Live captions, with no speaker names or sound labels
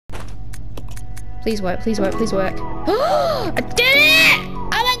Please work, please work, please work. I did it!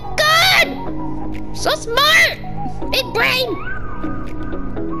 Oh my god! So smart! Big brain!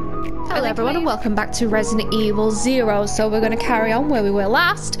 Hello everyone and welcome back to Resident Evil 0. So we're going to carry on where we were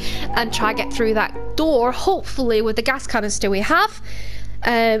last and try get through that door, hopefully with the gas canister we have,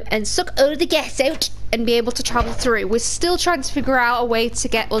 and suck all the gas out and be able to travel through. We're still trying to figure out a way to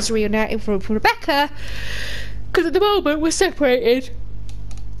get us reunited from Rebecca, because at the moment we're separated.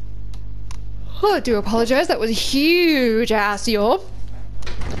 Oh, I do apologise, that was a huge ass yawn.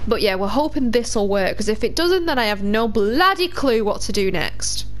 But yeah, we're hoping this will work, because if it doesn't, then I have no bloody clue what to do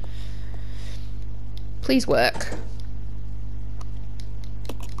next. Please work.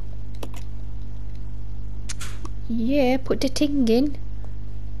 Yeah, put the thing in.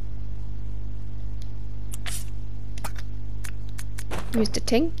 Use the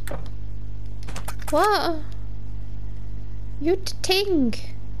thing. What? Use the thing.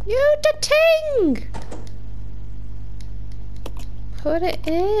 Use the thing. Put it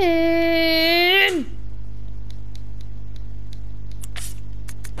in.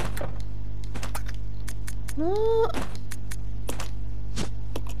 What?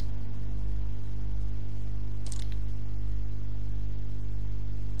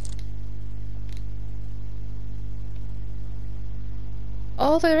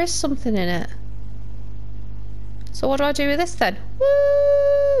 Oh, there is something in it. So what do I do with this then?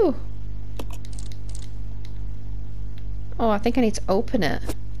 Woo! Oh, I think I need to open it.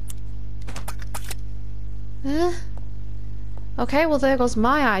 Okay, well there goes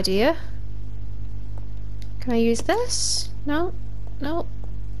my idea. Can I use this? No? No.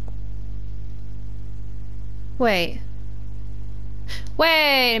 Wait.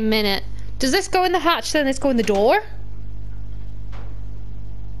 Wait a minute. Does this go in the hatch, then this go in the door?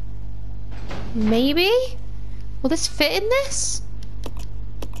 Maybe? Will this fit in this?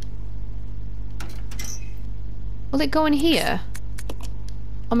 Will it go in here?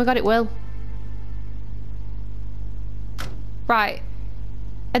 Oh my god, it will. Right.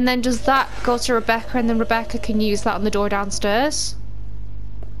 And then does that go to Rebecca and then Rebecca can use that on the door downstairs?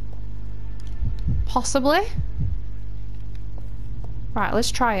 Possibly? Right, let's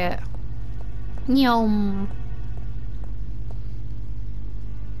try it. Yum.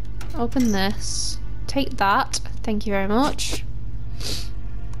 Open this. Take that. Thank you very much.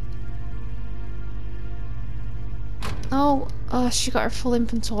 Oh, she got her full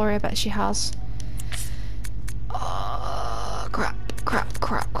inventory. I bet she has. Oh, crap. Crap.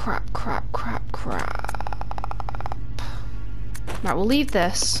 Right, we'll leave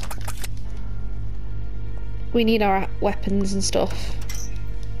this. We need our weapons and stuff.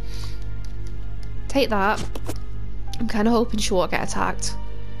 Take that. I'm kind of hoping she won't get attacked.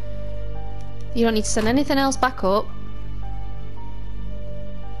 You don't need to send anything else back up.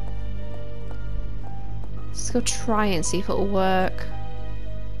 Let's go try and see if it'll work.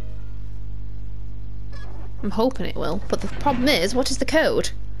 I'm hoping it will, but the problem is, what is the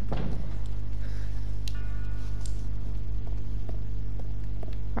code?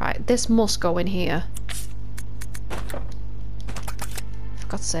 Right, this must go in here. For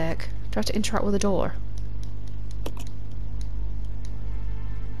God's sake. Do I have to interact with the door?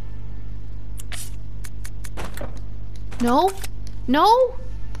 No? No?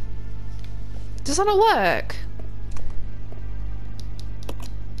 Does that not work?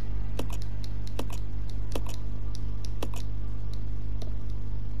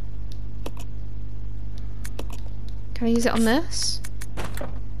 Can I use it on this?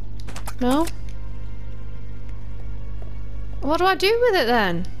 No? What do I do with it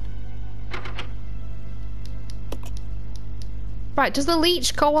then? Right, does the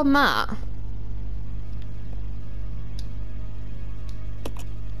leech go on that?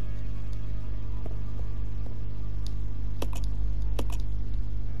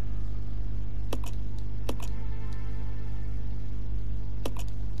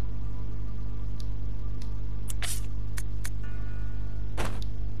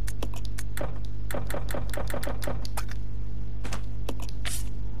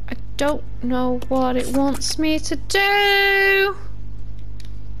 Don't know what it wants me to do.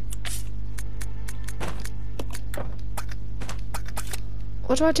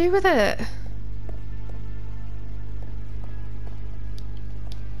 What do I do with it?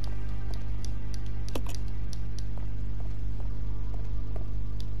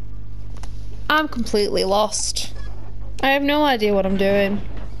 I'm completely lost. I have no idea what I'm doing.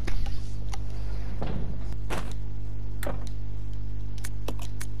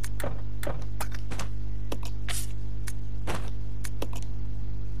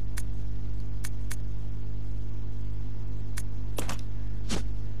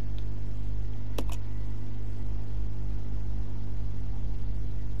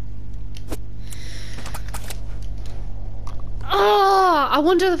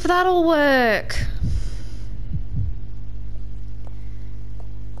 wonder if that'll work.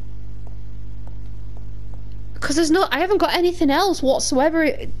 Because I haven't got anything else whatsoever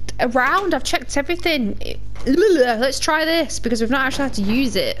around. I've checked everything. Let's try this, because we've not actually had to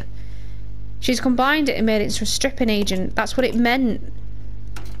use it. She's combined it and made it into a stripping agent. That's what it meant.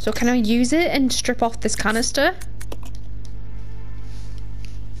 So can I use it and strip off this canister?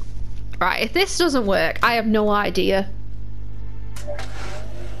 Right, if this doesn't work, I have no idea.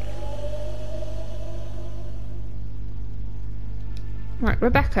 Right,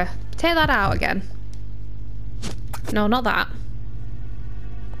 Rebecca, take that out again. No, not that.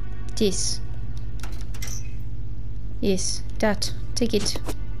 This. Yes, that. Take it.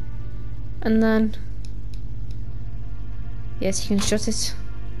 And then... Yes, you can shut it.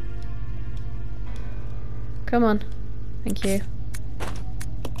 Come on. Thank you.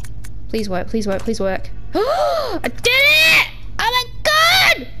 Please work, please work, please work. I did it! Oh my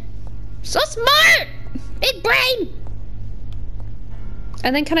god! So smart! Big brain!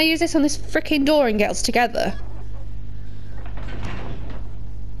 And then can I use this on this freaking door and get us together?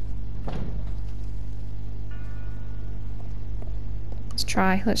 Let's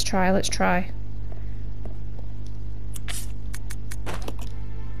try, let's try, let's try.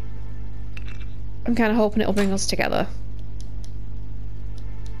 I'm kind of hoping it'll bring us together.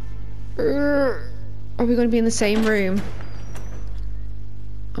 Are we going to be in the same room?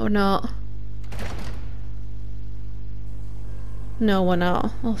 Or not? No, we're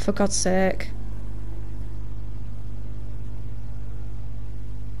not. Oh, for God's sake.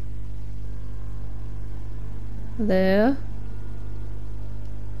 There.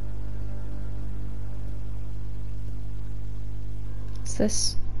 What's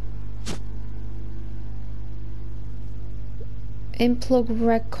this? Unplug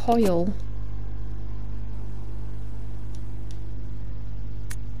red coil.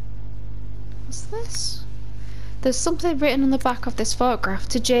 What's this? There's something written on the back of this photograph.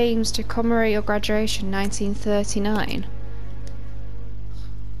 To James, to commemorate your graduation, 1939.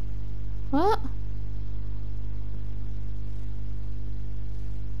 What?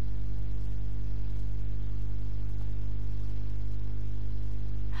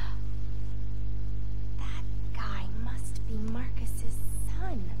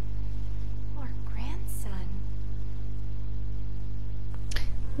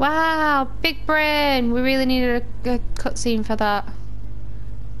 Wow, big brain! We really needed a cutscene for that.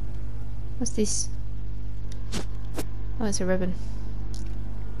 What's this? Oh, it's a ribbon.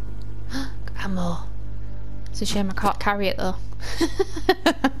 Ammo. It's a shame I can't carry it though.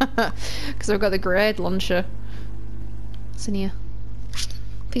 Because I've got the grenade launcher. What's in here?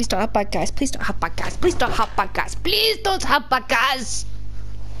 Please don't have bad guys. Please don't have bad guys. Please don't have bad guys. Please don't have bad guys!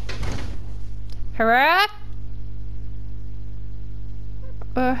 Hurrah!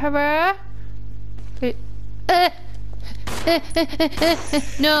 Hurrah!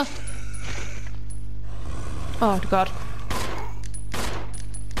 No! Oh God.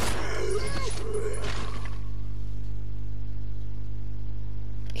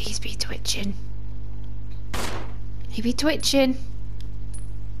 He's be twitching. He be twitching.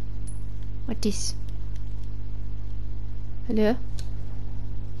 What this? Hello?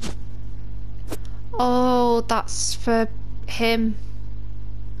 Oh, that's for him.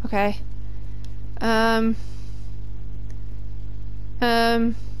 Okay.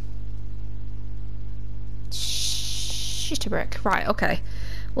 Shitterbrick. Right, okay.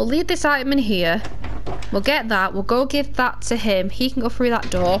 We'll leave this item in here. We'll get that. We'll go give that to him. He can go through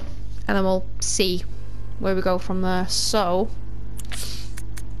that door. And then we'll see where we go from there. So,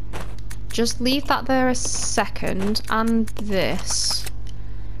 just leave that there a second. And this.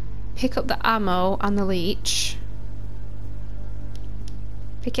 Pick up the ammo and the leech.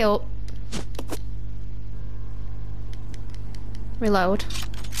 Pick it up. Reload.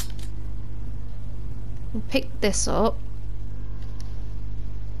 We'll pick this up.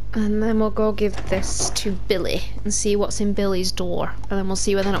 And then we'll go give this to Billy and see what's in Billy's door. And then we'll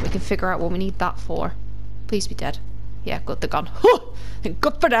see whether or not we can figure out what we need that for. Please be dead. Yeah, good, they're gone.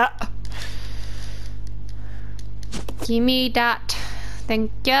 Good for that. Give me that.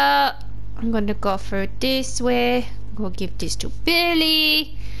 Thank you. I'm gonna go through this way. Go give this to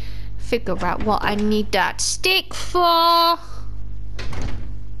Billy. Figure out what I need that stick for.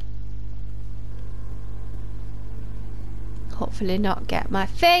 Hopefully not get my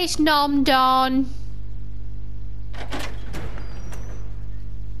face nommed on.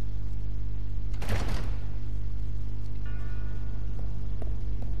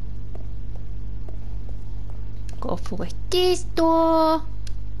 Go for this door.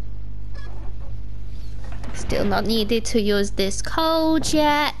 Still not needed to use this code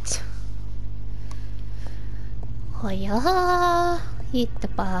yet. Oh yeah, hit the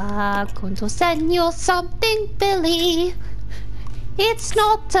bag. Going to send you something, Billy. It's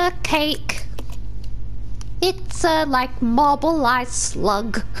not a cake. It's a like marbleized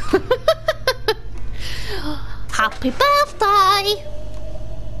slug. Happy birthday!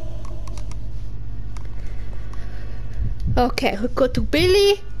 Okay, we go to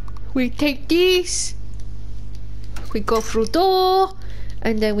Billy. We take this. We go through door,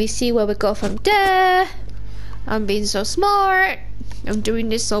 and then we see where we go from there. I'm being so smart. I'm doing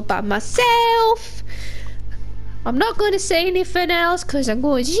this all by myself. I'm not going to say anything else because I'm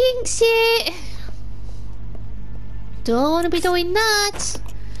going to jinx it. Don't want to be doing that.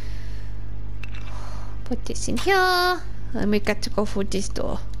 Put this in here, and we got to go through this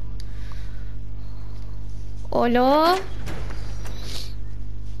door. Hello?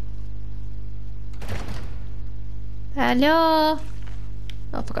 Hello?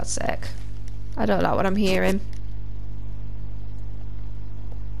 Oh, for God's sake. I don't like what I'm hearing.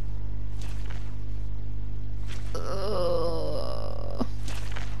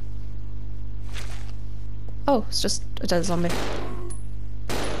 Oh, it's just a dead zombie.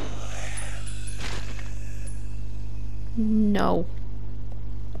 No.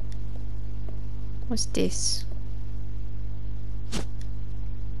 What's this?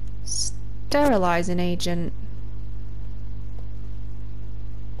 Sterilizing agent.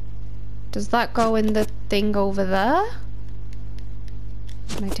 Does that go in the thing over there?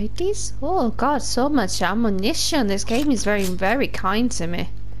 Can I take these? Oh god, so much ammunition. This game is very, very kind to me.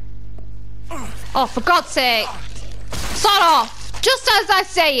 Oh, for God's sake! Sod off! Just as I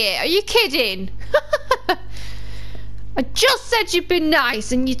say it! Are you kidding? I just said you've been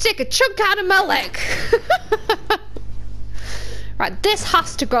nice and you take a chunk out of my leg. Right, this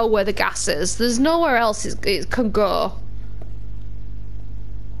has to go where the gas is. There's nowhere else it can go.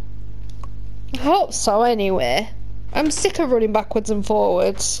 I hope so, anyway. I'm sick of running backwards and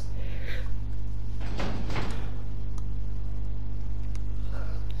forwards.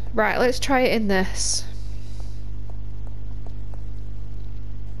 Right, let's try it in this.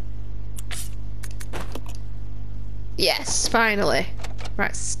 Yes, finally.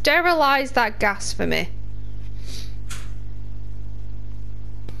 Right, sterilize that gas for me.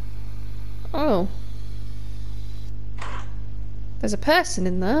 Oh. There's a person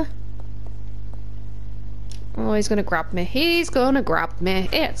in there. Oh, he's gonna grab me. He's gonna grab me.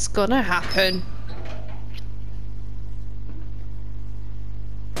 It's gonna happen.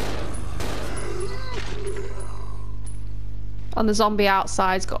 And the zombie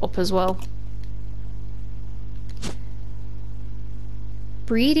outside's got up as well.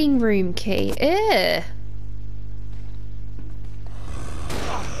 Breeding room key. Ew.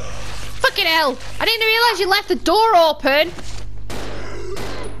 Fucking hell! I didn't realise you left the door open!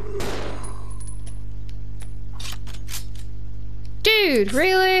 Dude,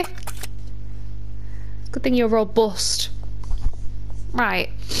 really? Good thing you're robust. Right.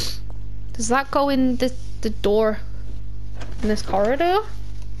 Does that go in the door in this corridor?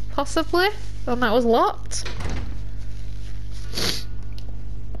 Possibly? And that was locked.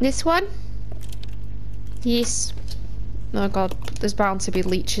 This one? Yes. Oh god, there's bound to be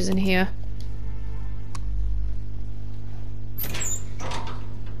leeches in here.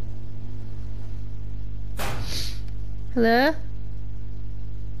 Hello?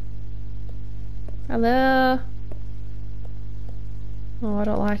 Hello? Oh, I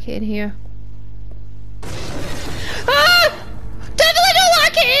don't like it in here. Ah! Definitely don't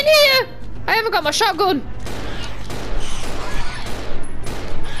like it in here! I haven't got my shotgun.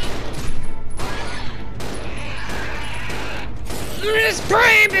 It's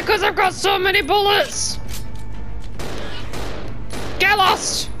brave because I've got so many bullets. Get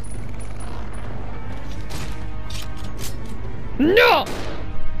lost! No!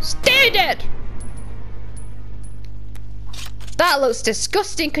 Stay dead! That looks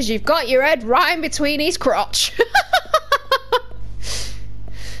disgusting because you've got your head right in between his crotch.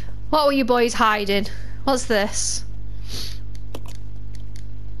 What were you boys hiding? What's this?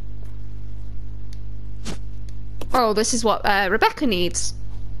 Oh, this is what Rebecca needs.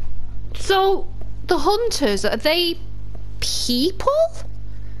 So, the hunters, are they people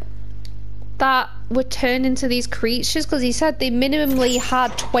that were turned into these creatures? Because he said they minimally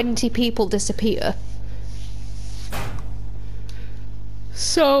had 20 people disappear.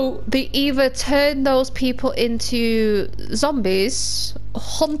 So, they either turn those people into zombies,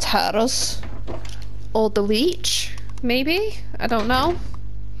 hunters, or the leech, maybe? I don't know.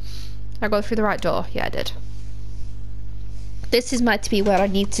 I go through the right door. Yeah, I did. This is meant to be where I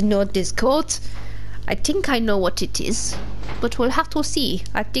need to know this code. I think I know what it is, but we'll have to see.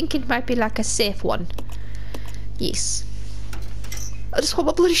 I think it might be like a safe one. Yes. I just want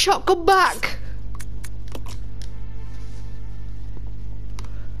my bloody shotgun back.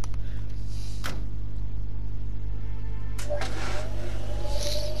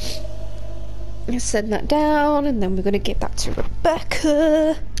 Let's send that down, and then we're gonna get that to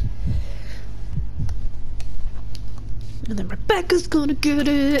Rebecca. And then Rebecca's gonna get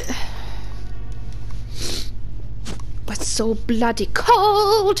it. It's so bloody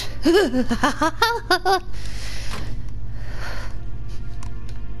cold. I'm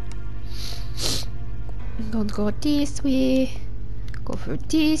gonna go this way. Go for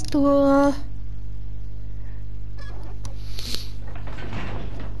this door.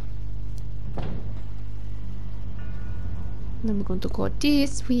 Then we're going to go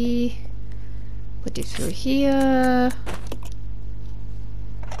this way. Put it through here.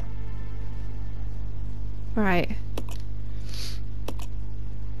 Right.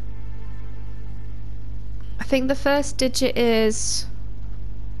 I think the first digit is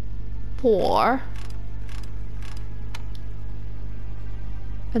 4.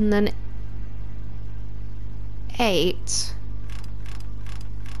 And then 8.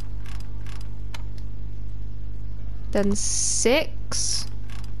 Then 6.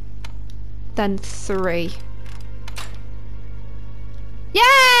 Then 3.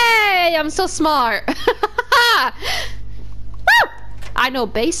 Yay! I'm so smart. Woo! I know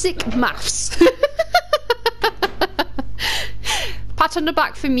basic maths. Pat on the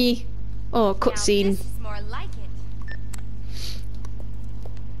back for me. Oh, cutscene. This is more like it.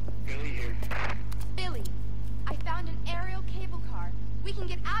 Billy here. Billy, I found an aerial cable car. We can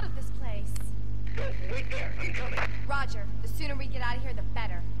get out of this place. Wait there, I'm coming. Roger. The sooner we get out of here, the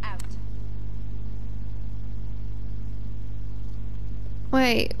better. Out.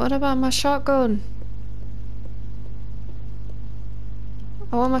 Wait, what about my shotgun?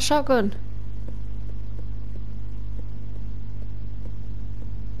 I want my shotgun.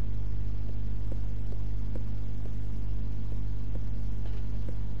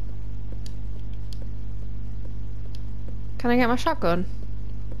 Can I get my shotgun?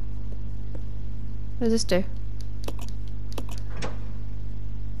 What does this do?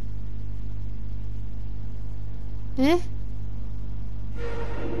 Eh?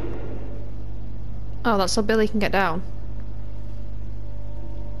 Oh, that's so Billy can get down.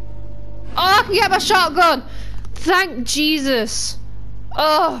 Oh, I can get my shotgun! Thank Jesus!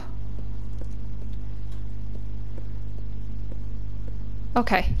 Oh!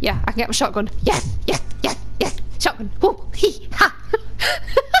 Okay, yeah, I can get my shotgun. Yes! Yes! Yes! Yes! Shotgun! Woo! Hee! Ha!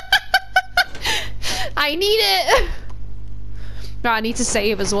 I need it! Right, I need to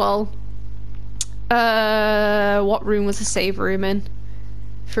save as well. What room was the save room in?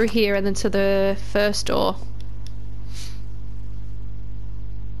 Through here and then to the first door.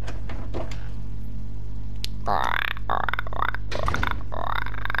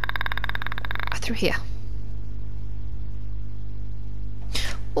 Through here.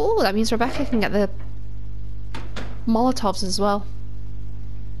 Oh, that means Rebecca can get the Molotovs as well.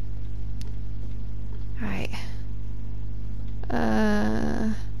 Right.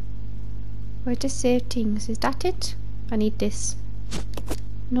 Where to save things? Is that it? I need this.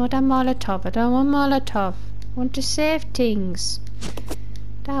 No, that Molotov. I don't want Molotov. I want to save things.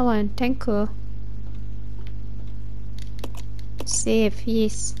 That one. Thank you. Save,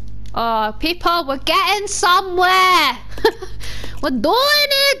 yes. Oh, people, we're getting somewhere! We're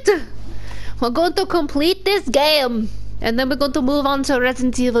doing it! We're going to complete this game. And then we're going to move on to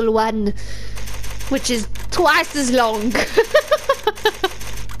Resident Evil 1. Which is twice as long.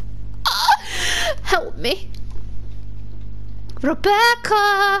 Help me.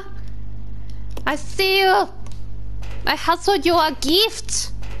 Rebecca! I see you. I hustled you a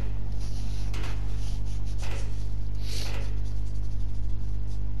gift.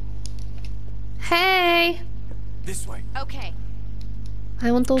 Hey. This way. Okay.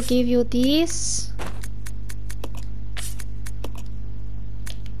 I want to give you this.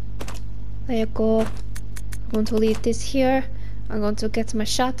 There you go. I'm going to leave this here. I'm going to get my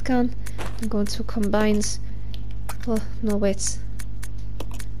shotgun. I'm going to combine. Oh, no, wait.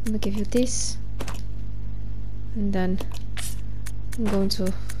 I'm going to give you this. And then I'm going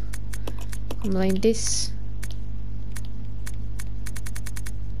to combine this.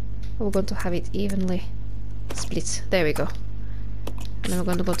 We're going to have it evenly split. There we go. And then we're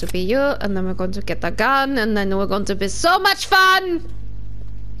going to go to be you. And then we're going to get a gun. And then we're going to be so much fun.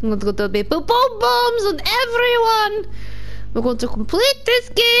 We're going to be boom boom booms on everyone. We're going to complete this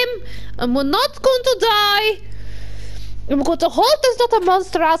game. And we're not going to die. Oh my god, I hope there's not a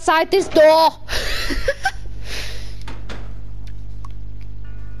monster outside this door!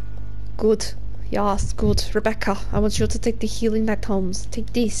 Good. Yes, good. Rebecca, I want you to take the healing items.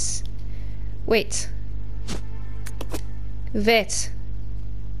 Take this. Wait. Wait.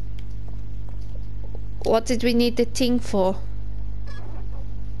 What did we need the thing for?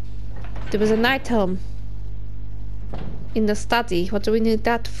 There was an item in the study. What do we need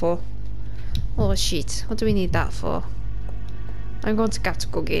that for? Oh shit. What do we need that for? I'm going to have to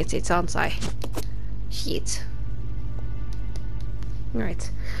go get it, aren't I? Shit. Right.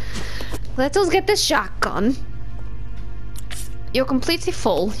 Let us get the shotgun. You're completely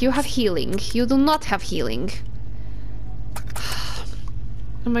full. You have healing. You do not have healing.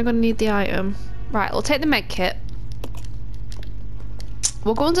 Am I gonna need the item? Right, we'll take the med kit.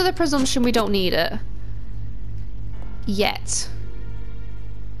 We'll go under the presumption we don't need it. Yet.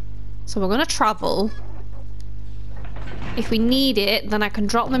 So we're gonna travel. If we need it, then I can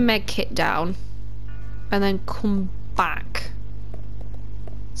drop the med kit down. And then come back.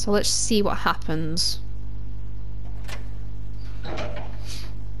 So let's see what happens.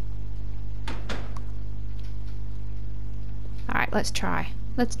 Alright, let's try.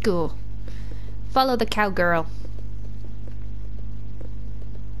 Let's go. Follow the cowgirl.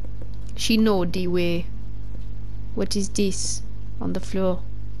 She know the way. What is this on the floor?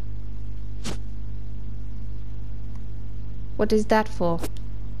 What is that for?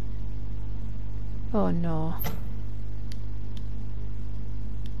 Oh no.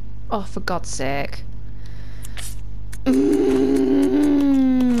 Oh, for God's sake.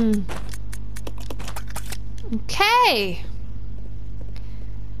 Okay.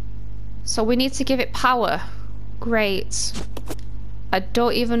 So we need to give it power. Great. I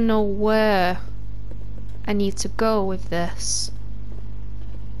don't even know where I need to go with this.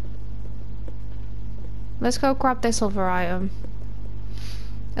 Let's go grab this other item.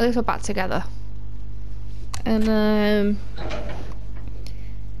 At least we're back together. And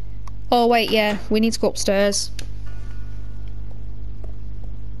oh wait, yeah, we need to go upstairs.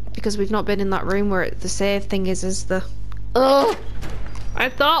 Because we've not been in that room where the save thing is the... Oh! I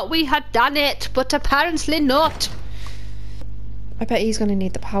thought we had done it, but apparently not. I bet he's gonna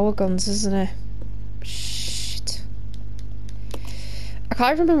need the power guns, isn't he? Shit. I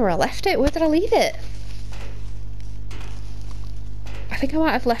can't remember where I left it. Where did I leave it? I think I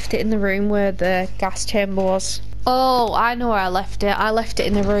might have left it in the room where the gas chamber was. Oh, I know where I left it. I left it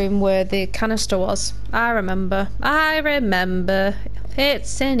in the room where the canister was. I remember. I remember.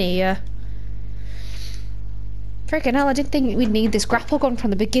 It's in here. Freaking hell, I didn't think we'd need this grapple gun from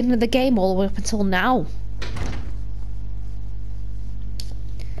the beginning of the game all the way up until now.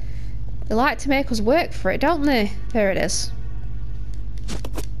 They like to make us work for it, don't they? There it is.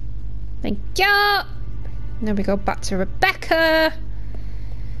 Thank you. Then we go back to Rebecca.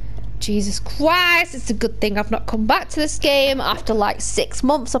 Jesus Christ, it's a good thing I've not come back to this game after like 6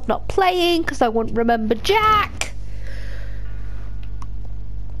 months of not playing because I wouldn't remember Jack.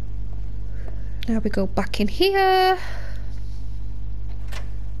 Now we go back in here.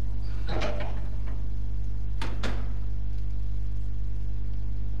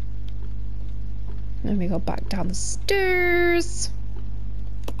 Then we go back down the stairs.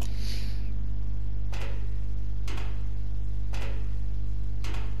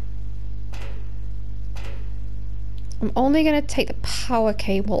 I'm only going to take the power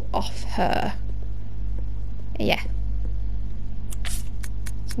cable off her. Yeah.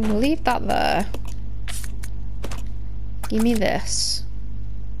 So I'm going to leave that there. Give me this.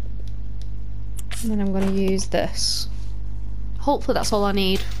 And then I'm going to use this. Hopefully that's all I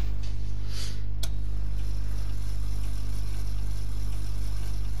need.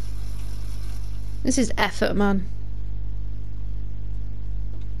 This is effort, man.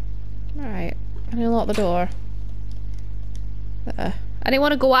 Alright. I'm going to lock the door. There. I didn't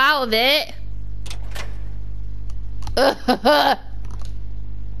want to go out of it.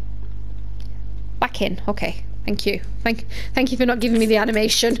 Back in. Okay. Thank you. Thank you for not giving me the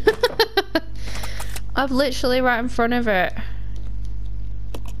animation. I'm literally right in front of it.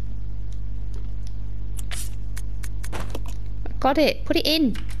 Got it. Put it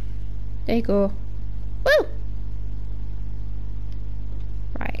in. There you go. Woo!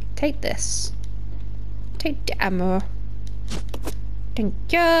 Right. Take this. Take the ammo. Thank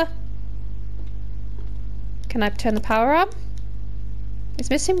you. Can I turn the power on? It's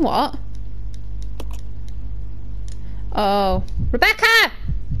missing what? Oh. Rebecca!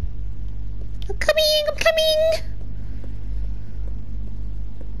 I'm coming! I'm coming!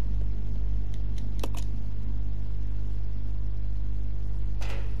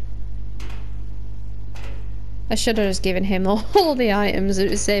 I should have just given him all the items. It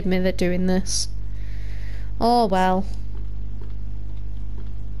would save me the doing this. Oh well.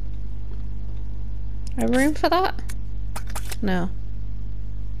 A room for that? No.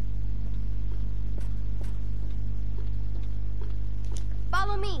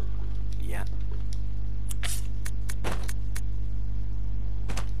 Follow me. Yeah.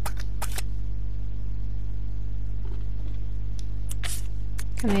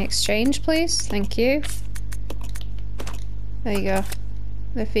 Can I exchange, please? Thank you. There you go.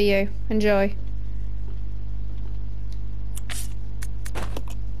 They're for you. Enjoy.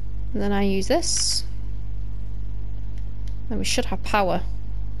 And then I use this. Then we should have power.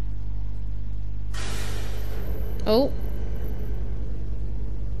 Oh.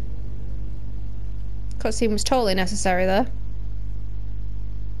 Cutscene was totally necessary there.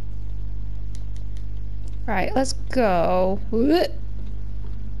 Right, let's go.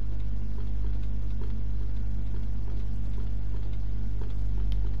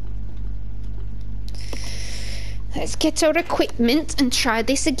 Let's get our equipment and try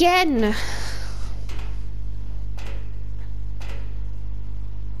this again.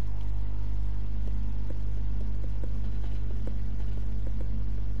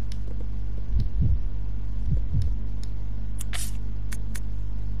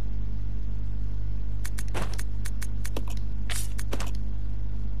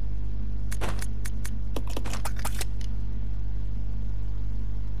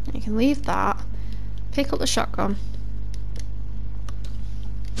 You can leave that. Pick up the shotgun.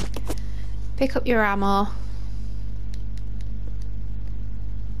 Pick up your ammo.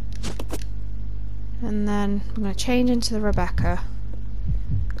 And then I'm going to change into the Rebecca.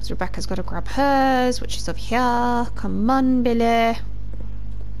 Because Rebecca's got to grab hers, which is up here. Come on, Billy.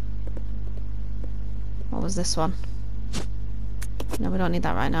 What was this one? No, we don't need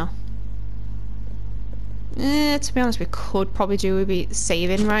that right now. To be honest, we could probably do with be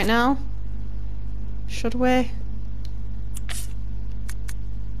saving right now. Should we?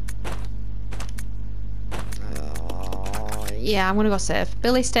 Yeah, I'm gonna go save.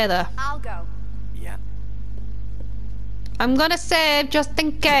 Billy, stay there. I'll go. Yeah. I'm gonna save just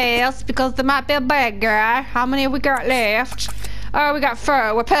in case, because there might be a bad guy. How many have we got left? Oh, we got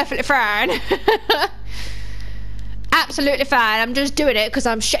 4. We're perfectly fine. Absolutely fine. I'm just doing it because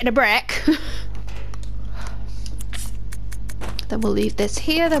I'm shitting a brick. Then we'll leave this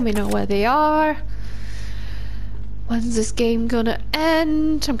here, then we know where they are. When's this game gonna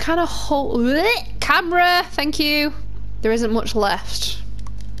end? I'm kind of camera, thank you. There isn't much left.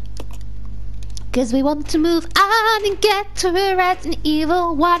 Because we want to move on and get to Resident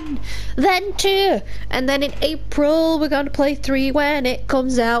Evil 1, then 2, and then in April we're gonna play 3 when it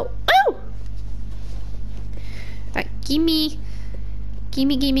comes out. Woo! Right, gimme.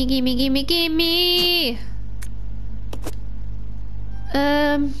 Gimme, gimme, gimme, gimme, gimme.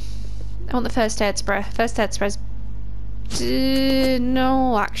 I want the first aid spray. First aid spray's...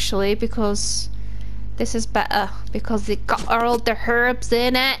 no, actually, because this is better. Because it got all the herbs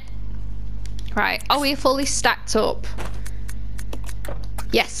in it. Right, are we fully stacked up?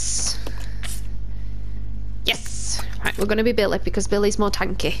 Yes. Yes. Right, we're gonna be Billy because Billy's more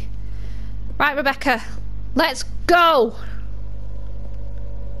tanky. Right, Rebecca, let's go.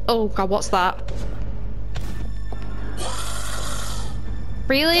 Oh god, what's that?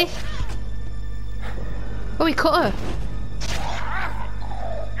 Really? Oh, we cut her.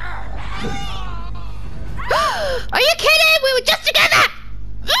 Are you kidding? We were just together!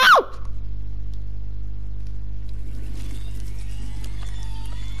 Oh!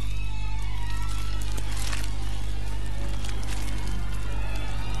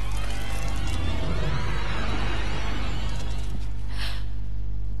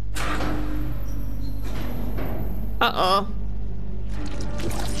 Uh-oh.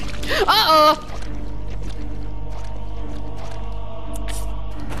 Uh-oh!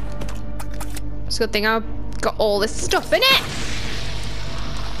 It's a good thing I've got all this stuff in it!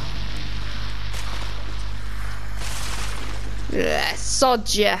 Ugh,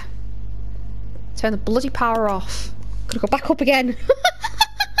 sod ya. Turn the bloody power off. Gotta go back up again.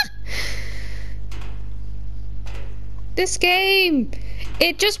 This game!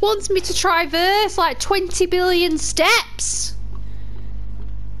 It just wants me to traverse like 20 billion steps!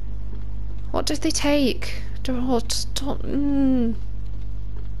 What did they take? Don't.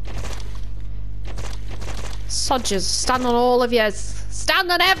 Sodgers, stand on all of yous.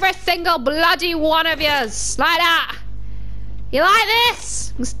 Stand on every single bloody one of yous. Like that. You like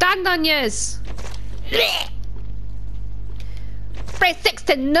this? Stand on yous.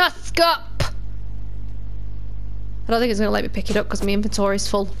 360 no scope. I don't think it's gonna let me pick it up because my inventory is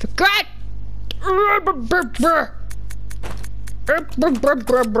full. For great!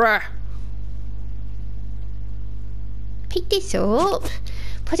 Pick this up.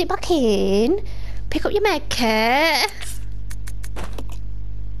 Put it back in. Pick up your med kit.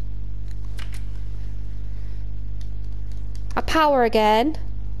 A power again.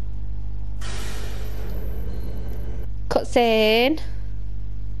 Cuts in.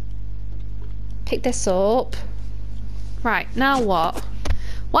 Pick this up. Right, now what?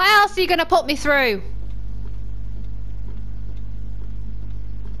 What else are you gonna put me through?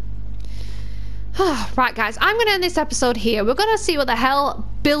 Right guys, I'm gonna end this episode here. We're gonna see what the hell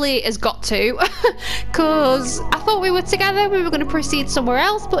Billy has got to. Cause I thought we were together, we were gonna proceed somewhere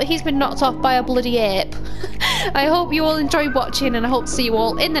else, but he's been knocked off by a bloody ape. I hope you all enjoyed watching and I hope to see you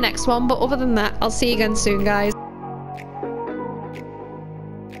all in the next one, but other than that, I'll see you again soon guys.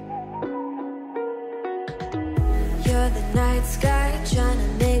 You're the night sky trying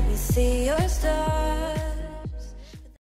to make me see your star.